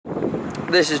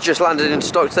This has just landed in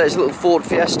stock today. It's a little Ford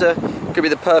Fiesta. Could be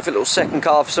the perfect little second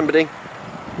car for somebody.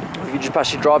 You can just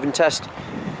pass your driving test.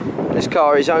 This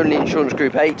car is only insurance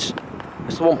group 8. It's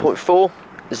the 1.4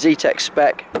 ZETEC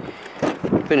spec.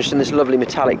 Finished in this lovely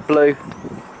metallic blue.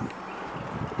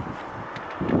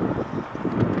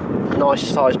 Nice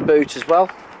sized boot as well.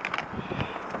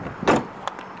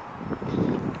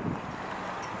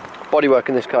 Bodywork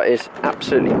in this car is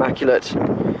absolutely immaculate.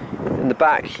 In the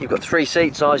back you've got 3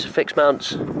 seats, ISOFIX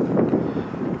mounts.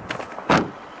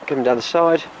 Coming down the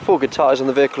side, 4 good tyres on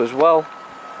the vehicle as well.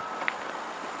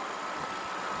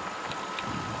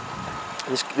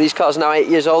 These cars are now 8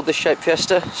 years old, this shape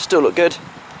Fiesta. Still look good,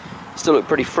 still look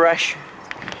pretty fresh.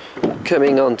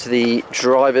 Coming on to the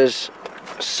driver's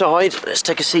side, let's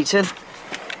take a seat in.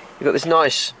 You've got this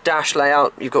nice dash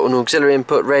layout. You've got an auxiliary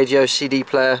input, radio, CD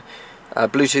player,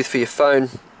 Bluetooth for your phone,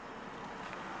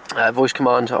 voice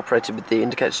command operated with the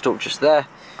indicator stalk just there.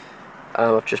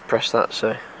 I've just pressed that,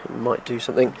 so it might do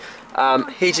something.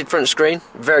 Heated front screen,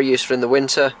 very useful in the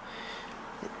winter.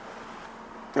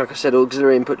 Like I said,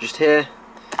 auxiliary input just here.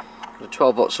 Got a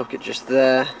 12-volt socket just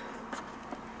there.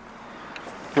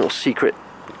 Little secret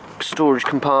storage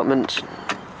compartment.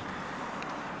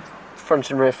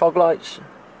 Front and rear fog lights.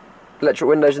 Electric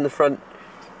windows in the front.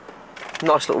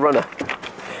 Nice little runner.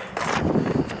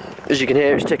 As you can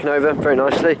hear, it's ticking over very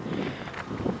nicely.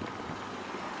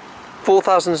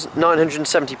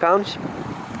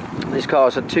 £4,970. This car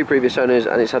has had 2 previous owners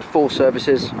and it's had 4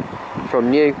 services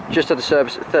from new. Just had a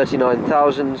service at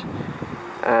 39,000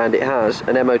 and it has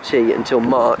an MOT until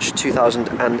March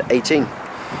 2018.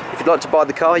 If you'd like to buy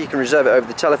the car, you can reserve it over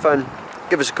the telephone.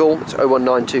 Give us a call, it's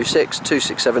 01926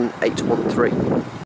 267 813.